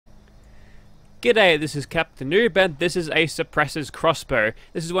G'day, this is Captainoob, and this is a Suppressor's Crossbow.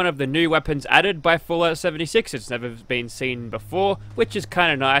 This is one of the new weapons added by Fallout 76. It's never been seen before, which is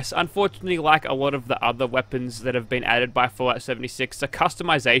kind of nice. Unfortunately, like a lot of the other weapons that have been added by Fallout 76, the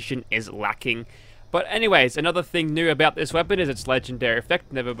customization is lacking. But anyways, another thing new about this weapon is its legendary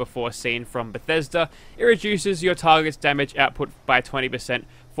effect, never before seen from Bethesda. It reduces your target's damage output by 20%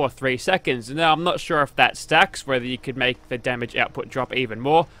 for 3 seconds. Now, I'm not sure if that stacks, whether you could make the damage output drop even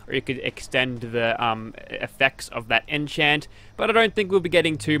more, or you could extend the effects of that enchant, but I don't think we'll be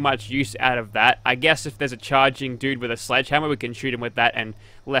getting too much use out of that. I guess if there's a charging dude with a sledgehammer, we can shoot him with that and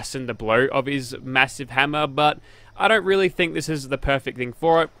lessen the blow of his massive hammer, but I don't really think this is the perfect thing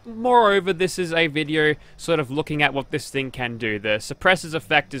for it. Moreover, this is a video sort of looking at what this thing can do. The Suppressor's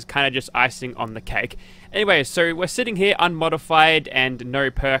effect is kind of just icing on the cake. Anyway, so we're sitting here unmodified and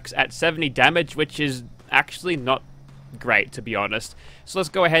no perks at 70 damage, which is actually not great, to be honest. So let's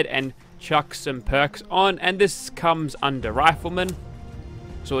go ahead and chuck some perks on, and this comes under Rifleman.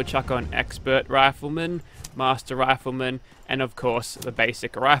 So we'll chuck on Expert Rifleman, Master Rifleman, and of course the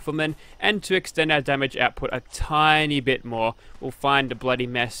basic Rifleman. And to extend our damage output a tiny bit more, we'll find a Bloody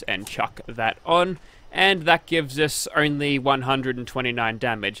Mess and chuck that on, and that gives us only 129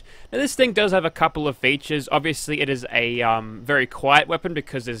 damage. Now this thing does have a couple of features. Obviously it is a very quiet weapon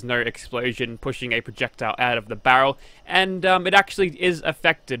because there's no explosion pushing a projectile out of the barrel, and it actually is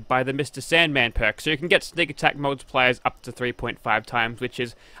affected by the Mr. Sandman perk, so you can get sneak attack multipliers up to 3.5 times, which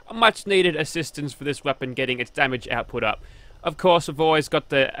is a much needed assistance for this weapon getting its damage output up. Of course, we've always got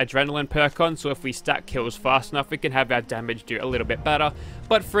the Adrenaline perk on, so if we stack kills fast enough, we can have our damage do a little bit better.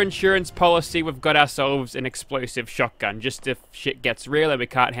 But for insurance policy, we've got ourselves an explosive shotgun. Just if shit gets real and we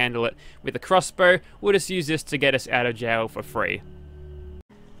can't handle it with a crossbow, we'll just use this to get us out of jail for free.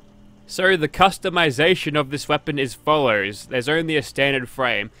 So the customization of this weapon is follows. There's only a standard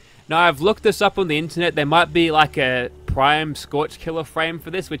frame. Now, I've looked this up on the internet. There might be like a prime scorch killer frame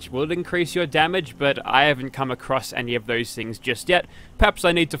for this, which will increase your damage, but I haven't come across any of those things just yet. Perhaps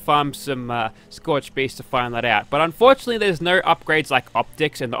I need to farm some scorch beasts to find that out. But unfortunately, there's no upgrades like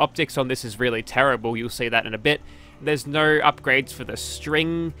optics, and the optics on this is really terrible. You'll see that in a bit. There's no upgrades for the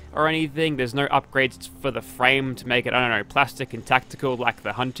string or anything. There's no upgrades for the frame to make it, I don't know, plastic and tactical like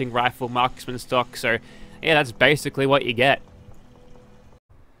the hunting rifle marksman stock. So yeah, that's basically what you get.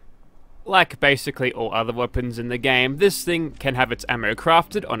 Like basically all other weapons in the game, this thing can have its ammo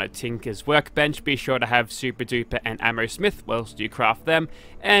crafted on a tinker's workbench. Be sure to have Super Duper and Ammosmith whilst you craft them.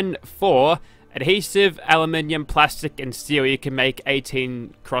 And for adhesive, aluminium, plastic and steel, you can make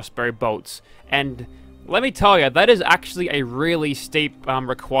 18 crossbow bolts. And let me tell you, that is actually a really steep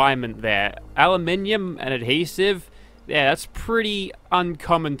requirement there. Aluminium and adhesive, yeah, that's pretty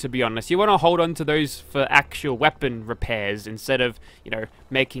uncommon, to be honest. You want to hold on to those for actual weapon repairs instead of, you know,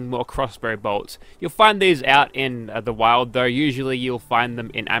 making more crossbow bolts. You'll find these out in the wild, though. Usually you'll find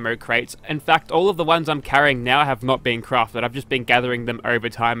them in ammo crates. In fact, all of the ones I'm carrying now have not been crafted. I've just been gathering them over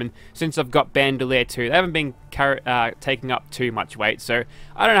time, and since I've got Bandolier too, they haven't been taking up too much weight, so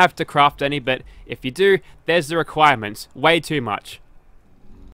I don't have to craft any, but if you do, there's the requirements. Way too much.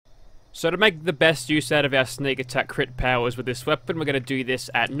 So to make the best use out of our sneak attack crit powers with this weapon, we're going to do this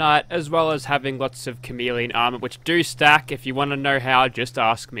at night, as well as having lots of chameleon armor, which do stack. If you want to know how, just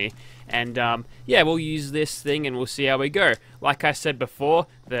ask me. And yeah, we'll use this thing and we'll see how we go. Like I said before,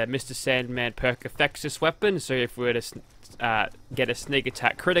 the Mr. Sandman perk affects this weapon, so if we were to get a sneak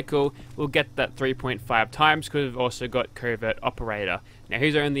attack critical, we'll get that 3.5 times, because we've also got covert operator. Now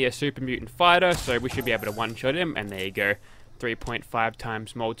he's only a super mutant fighter, so we should be able to one-shot him, and there you go. 3.5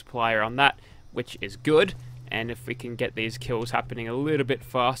 times multiplier on that, which is good. And if we can get these kills happening a little bit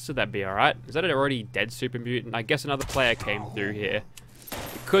faster, that'd be alright. Is that an already dead super mutant? I guess another player came through here.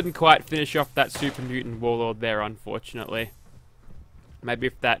 We couldn't quite finish off that super mutant warlord there, unfortunately. Maybe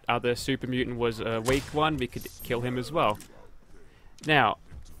if that other super mutant was a weak one, we could kill him as well. Now,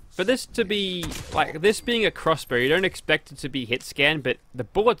 for this to be, like, this being a crossbow, you don't expect it to be hit scan, but the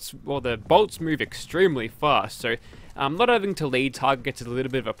bullets, or the bolts move extremely fast, so not having to lead targets is a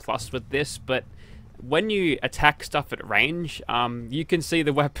little bit of a plus with this, but when you attack stuff at range, you can see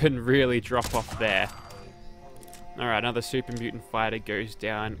the weapon really drop off there. Alright, another super mutant fighter goes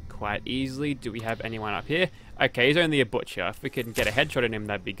down quite easily. Do we have anyone up here? Okay, he's only a butcher. If we can get a headshot on him,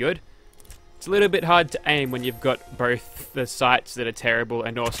 that'd be good. It's a little bit hard to aim when you've got both the sights that are terrible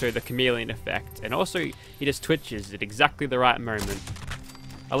and also the chameleon effect. And also, he just twitches at exactly the right moment.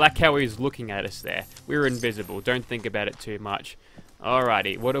 I like how he's looking at us there. We're invisible. Don't think about it too much.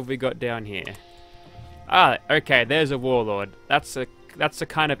 Alrighty, what have we got down here? Ah, okay, there's a warlord. That's the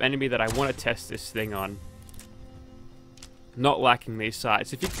kind of enemy that I want to test this thing on. Not liking these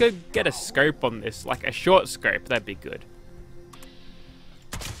sights. If you could get a scope on this, like a short scope, that'd be good.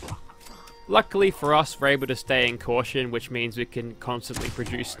 Luckily for us, we're able to stay in caution, which means we can constantly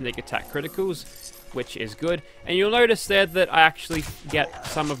produce sneak attack criticals, which is good. And you'll notice there that I actually get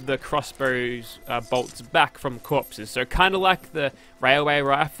some of the crossbow's bolts back from corpses. So kind of like the railway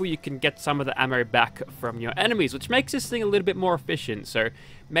rifle, you can get some of the ammo back from your enemies, which makes this thing a little bit more efficient. So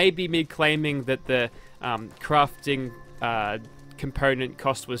maybe me claiming that the crafting component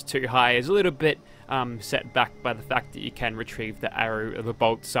cost was too high is a little bit set back by the fact that you can retrieve the arrow or the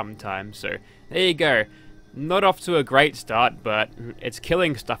bolt sometimes. So there you go. Not off to a great start, but it's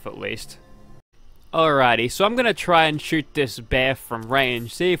killing stuff at least. Alrighty, so I'm going to try and shoot this bear from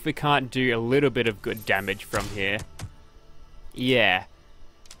range, see if we can't do a little bit of good damage from here. Yeah.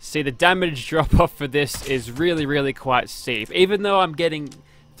 See, the damage drop off for this is really quite steep. Even though I'm getting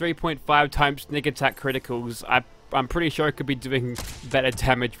 3.5 times sneak attack criticals, I'm pretty sure I could be doing better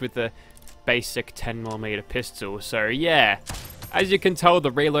damage with the basic 10mm pistol. So yeah, as you can tell,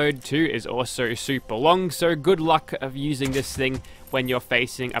 the reload too is also super long, so good luck of using this thing when you're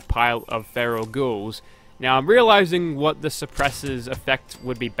facing a pile of feral ghouls. Now I'm realizing what the suppressor's effect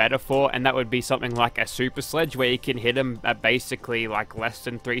would be better for, and that would be something like a super sledge where you can hit them at basically like less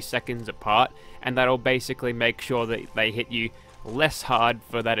than 3 seconds apart, and that'll basically make sure that they hit you less hard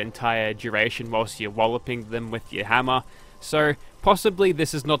for that entire duration whilst you're walloping them with your hammer. So possibly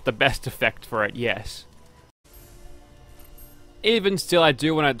this is not the best effect for it, yes. Even still, I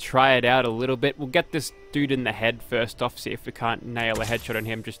do want to try it out a little bit. We'll get this dude in the head first off, see if we can't nail a headshot on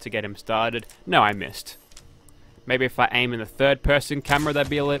him just to get him started. No, I missed. Maybe if I aim in the third person camera that'd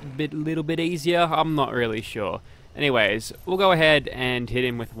be a little bit easier. I'm not really sure. Anyways, we'll go ahead and hit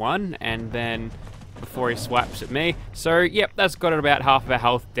him with one, and then before he swipes at me. So yep, that's got about half of our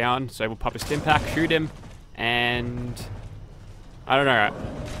health down. So we'll pop a stim pack, shoot him, and I don't know.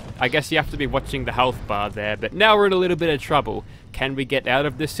 I guess you have to be watching the health bar there, but now we're in a little bit of trouble. Can we get out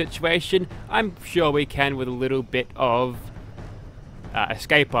of this situation? I'm sure we can with a little bit of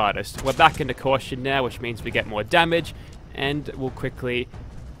escape artist. We're back into caution now, which means we get more damage, and we'll quickly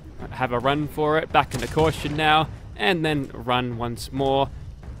have a run for it. Back into caution now, and then run once more.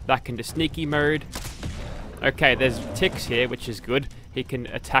 Back into sneaky mode. Okay, there's ticks here, which is good. He can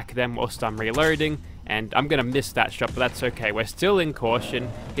attack them whilst I'm reloading, and I'm going to miss that shot, but that's okay. We're still in caution.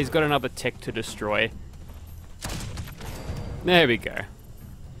 He's got another tick to destroy. There we go.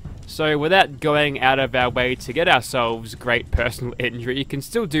 So without going out of our way to get ourselves great personal injury, you can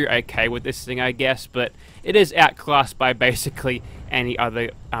still do okay with this thing, I guess, but it is outclassed by basically any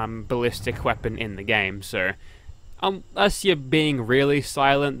other ballistic weapon in the game. So unless you're being really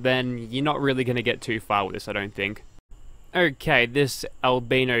silent, then you're not really going to get too far with this, I don't think. Okay, this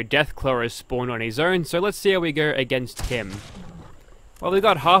albino Deathclaw has spawned on his own, so let's see how we go against him. Well, we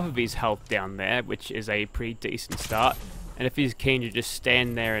got half of his health down there, which is a pretty decent start. And if he's keen to just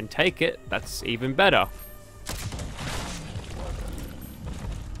stand there and take it, that's even better.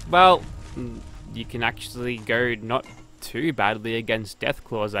 Well, you can actually go not too badly against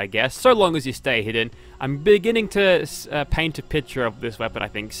Deathclaws, I guess, so long as you stay hidden. I'm beginning to paint a picture of this weapon, I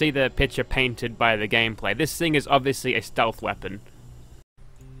think. See the picture painted by the gameplay. This thing is obviously a stealth weapon.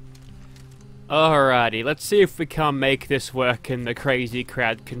 Alrighty, let's see if we can make this work in the crazy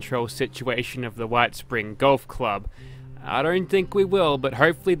crowd control situation of the White Spring Golf Club. I don't think we will, but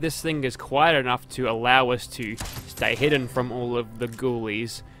hopefully this thing is quiet enough to allow us to stay hidden from all of the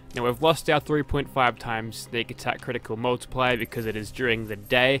ghoulies. Now we've lost our 3.5 times sneak attack critical multiplier because it is during the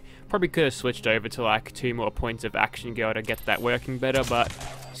day. Probably could have switched over to like 2 more points of action go to get that working better, but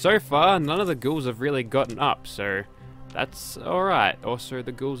so far none of the ghouls have really gotten up, so that's alright. Also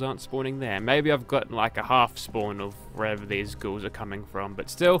the ghouls aren't spawning there. Maybe I've gotten like a half spawn of wherever these ghouls are coming from, but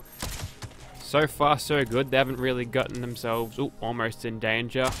still, so far so good. They haven't really gotten themselves almost in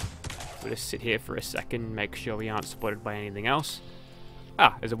danger. We'll just sit here for a second, make sure we aren't spotted by anything else.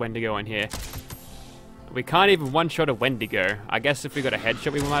 Ah, there's a Wendigo in here. We can't even one-shot a Wendigo. I guess if we got a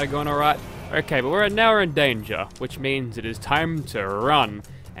headshot, we might have gone alright. Okay, but now we're in danger, which means it is time to run.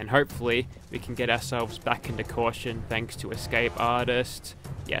 And hopefully, we can get ourselves back into caution thanks to Escape Artist.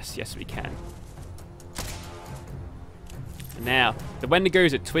 Yes, we can. Now, the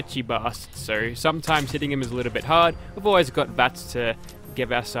Wendigo's a twitchy bastard, so sometimes hitting him is a little bit hard. We've always got bats to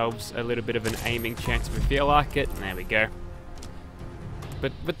give ourselves a little bit of an aiming chance if we feel like it. There we go.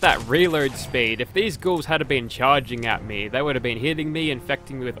 But with that reload speed, if these ghouls had been charging at me, they would have been hitting me,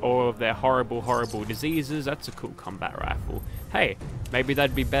 infecting me with all of their horrible diseases. That's a cool combat rifle. Hey, maybe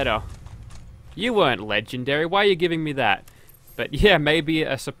that'd be better. You weren't legendary, why are you giving me that? But yeah, maybe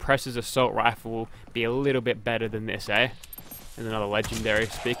a Suppressor's assault rifle will be a little bit better than this, eh? There's another legendary,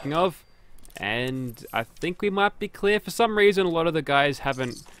 speaking of. And I think we might be clear. For some reason, a lot of the guys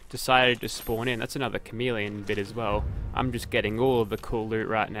haven't decided to spawn in. That's another chameleon bit as well. I'm just getting all of the cool loot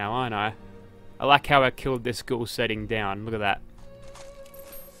right now, aren't I? I like how I killed this ghoul setting down. Look at that.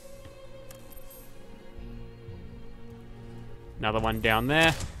 Another one down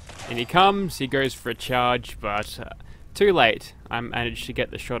there. And he comes. He goes for a charge, but too late. I managed to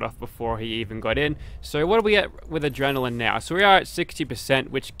get the shot off before he even got in. So what are we at with adrenaline now? So we are at 60%,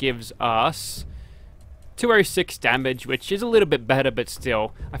 which gives us 206 damage, which is a little bit better, but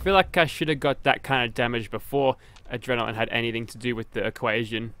still. I feel like I should have got that kind of damage before adrenaline had anything to do with the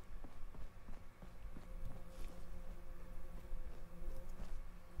equation.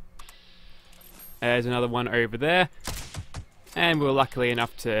 There's another one over there. And we were lucky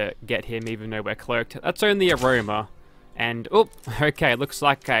enough to get him even though we're cloaked. That's only aroma. And, oh, okay, looks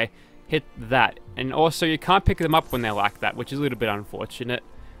like I hit that. And also, you can't pick them up when they're like that, which is a little bit unfortunate.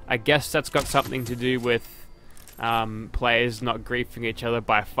 I guess that's got something to do with players not griefing each other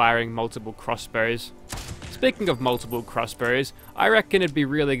by firing multiple crossbows. Speaking of multiple crossbows, I reckon it'd be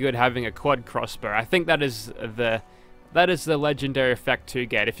really good having a quad crossbow. I think that is the legendary effect to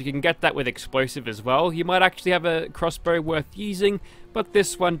get. If you can get that with explosive as well, you might actually have a crossbow worth using, but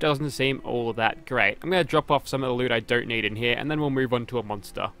this one doesn't seem all that great. I'm going to drop off some of the loot I don't need in here, and then we'll move on to a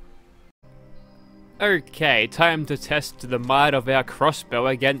monster. Okay, time to test the might of our crossbow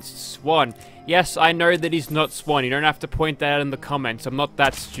against Swan. Yes, I know that he's not Swan. You don't have to point that out in the comments. I'm not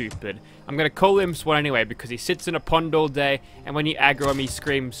that stupid. I'm going to call him Swan anyway because he sits in a pond all day, and when you aggro him, he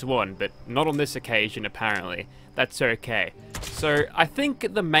screams Swan, but not on this occasion, apparently. That's okay. So, I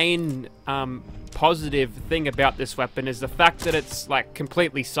think the main positive thing about this weapon is the fact that it's, like,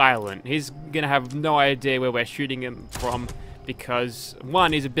 completely silent. He's going to have no idea where we're shooting him from because,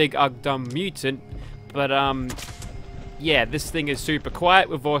 one, he's a big dumb mutant, but, yeah, this thing is super quiet.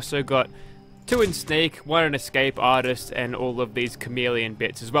 We've also got 2 in sneak, 1 in escape artist, and all of these chameleon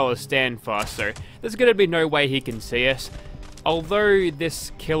bits, as well as stand fast, so there's going to be no way he can see us. Although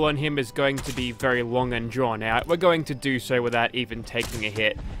this kill on him is going to be very long and drawn out, we're going to do so without even taking a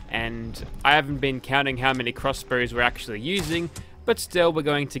hit, and I haven't been counting how many crossbows we're actually using, but still we're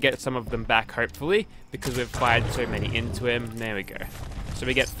going to get some of them back hopefully, because we've fired so many into him. There we go. So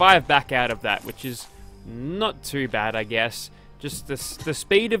we get 5 back out of that, which is not too bad, I guess. Just the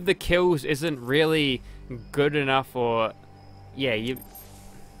speed of the kills isn't really good enough, or yeah,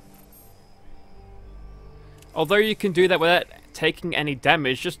 although you can do that without taking any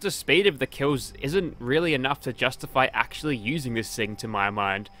damage, just the speed of the kills isn't really enough to justify actually using this thing, to my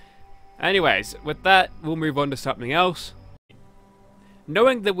mind. Anyways, with that, we'll move on to something else.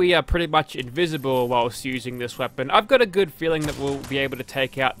 Knowing that we are pretty much invisible whilst using this weapon, I've got a good feeling that we'll be able to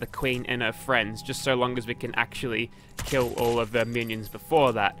take out the Queen and her friends, just so long as we can actually kill all of the minions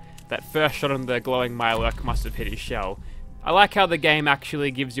before that. That first shot on the glowing Mylurk must have hit his shell. I like how the game actually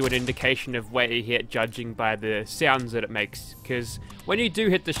gives you an indication of where you hit, judging by the sounds that it makes, because when you do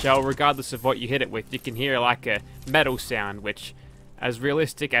hit the shell, regardless of what you hit it with, you can hear like a metal sound, which, as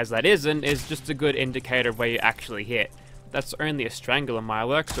realistic as that isn't, is just a good indicator of where you actually hit. That's only a Strangler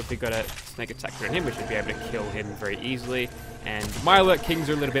Mylurk, so if we got a Snake Attacker on him, we should be able to kill him very easily. And Mylurk Kings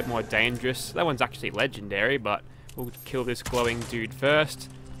are a little bit more dangerous. That one's actually legendary, but we'll kill this glowing dude first.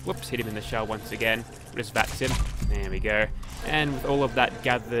 Whoops, hit him in the shell once again. We'll just vats him. There we go. And with all of that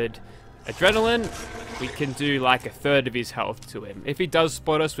gathered adrenaline, we can do like 1/3 of his health to him. If he does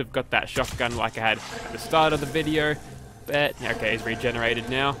spot us, we've got that shotgun like I had at the start of the video. But, okay, he's regenerated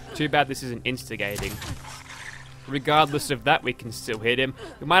now. Too bad this isn't instigating. Regardless of that, we can still hit him.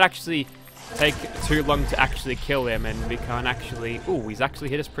 We might actually take too long to actually kill him, and we can't actually... Ooh, he's actually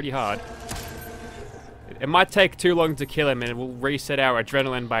hit us pretty hard. It might take too long to kill him, and we'll reset our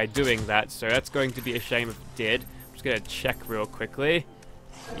adrenaline by doing that, so that's going to be a shame if it did. I'm just going to check real quickly.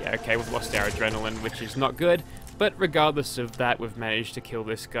 Yeah, okay, we've lost our adrenaline, which is not good, but regardless of that, we've managed to kill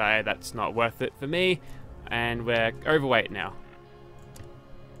this guy. That's not worth it for me, and we're overweight now.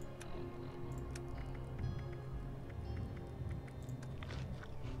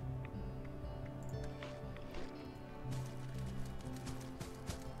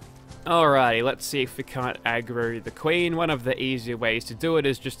 Alrighty, let's see if we can't aggro the Queen. One of the easier ways to do it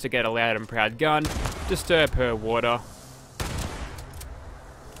is just to get a loud and proud gun, disturb her water.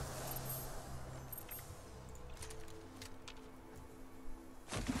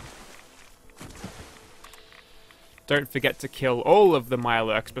 Don't forget to kill all of the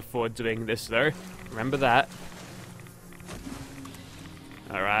Mylurks before doing this though, remember that.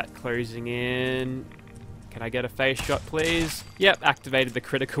 Alright, closing in. Can I get a face shot, please? Yep, activated the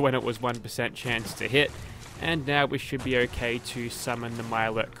critical when it was 1% chance to hit. And now we should be okay to summon the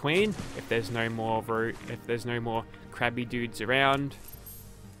Mirelurk Queen if there's no more crabby dudes around.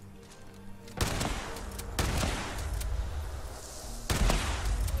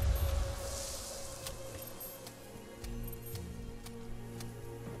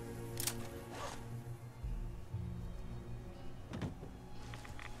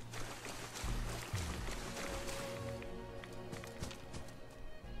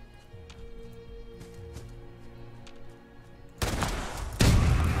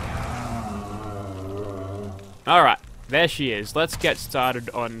 Alright, there she is. Let's get started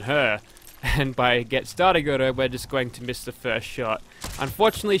on her. And by get started on her, we're just going to miss the first shot.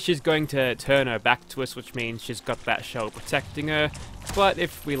 Unfortunately, she's going to turn her back to us, which means she's got that shell protecting her. But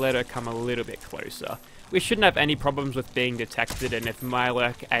if we let her come a little bit closer, we shouldn't have any problems with being detected. And if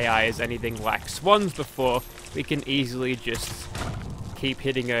Mirelurk AI is anything like Swans before, we can easily just keep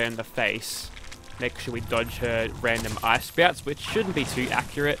hitting her in the face. Make sure we dodge her random ice spouts, which shouldn't be too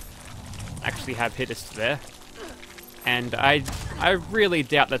accurate. Actually have hit us there. And I really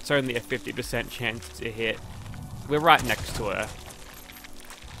doubt that's only a 50% chance to hit. We're right next to her.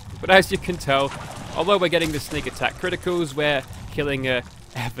 But as you can tell, although we're getting the sneak attack criticals, we're killing her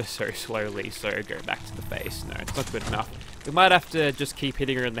ever so slowly, so go back to the face. No, it's not good enough. We might have to just keep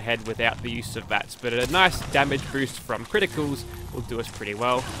hitting her in the head without the use of VATS, but a nice damage boost from criticals will do us pretty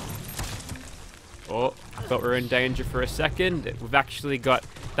well. Oh, I thought we were in danger for a second. We've actually got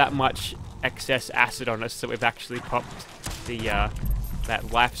that much excess acid on us, so we've actually popped the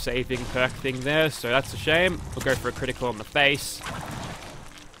that life-saving perk thing there, so that's a shame. We'll go for a critical on the face.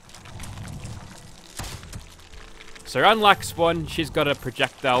 So unlike Swan, she's got a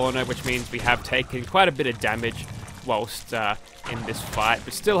projectile on her, which means we have taken quite a bit of damage whilst in this fight,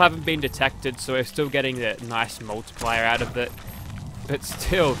 but still haven't been detected, so we're still getting a nice multiplier out of it. But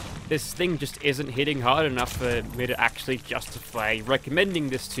still, this thing just isn't hitting hard enough for me to actually justify recommending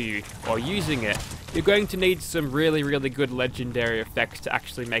this to you or using it. You're going to need some really, really good legendary effects to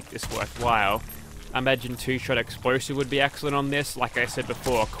actually make this worthwhile. I imagine 2-shot explosive would be excellent on this. Like I said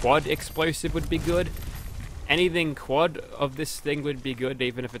before, quad explosive would be good. Anything quad of this thing would be good,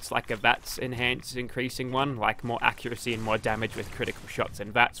 even if it's like a VATS enhanced increasing one, like more accuracy and more damage with critical shots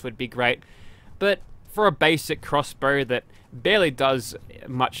and VATS would be great. But for a basic crossbow that barely does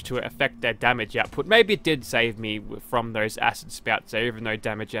much to affect their damage output, maybe it did save me from those acid spouts there, even though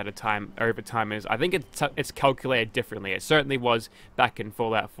damage over time is, I think it's calculated differently. It certainly was back in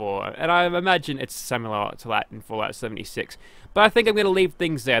Fallout 4, and I imagine it's similar to that in Fallout 76. But I think I'm going to leave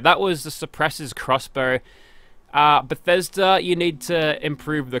things there. That was the Suppressor's crossbow. Bethesda, you need to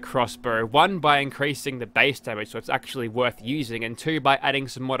improve the crossbow. 1, by increasing the base damage so it's actually worth using, and 2, by adding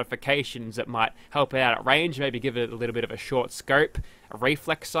some modifications that might help it out at range, maybe give it a little bit of a short scope, a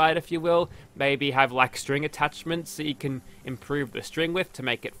reflex sight if you will, maybe have like string attachments that you can improve the string with to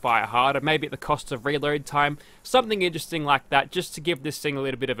make it fire harder, maybe at the cost of reload time, something interesting like that, just to give this thing a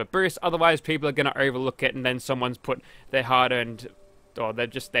little bit of a boost. Otherwise people are going to overlook it, and then someone's put their hard-earned or their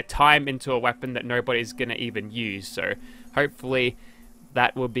time into a weapon that nobody's gonna even use. So hopefully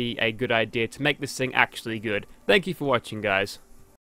that will be a good idea to make this thing actually good. Thank you for watching, guys.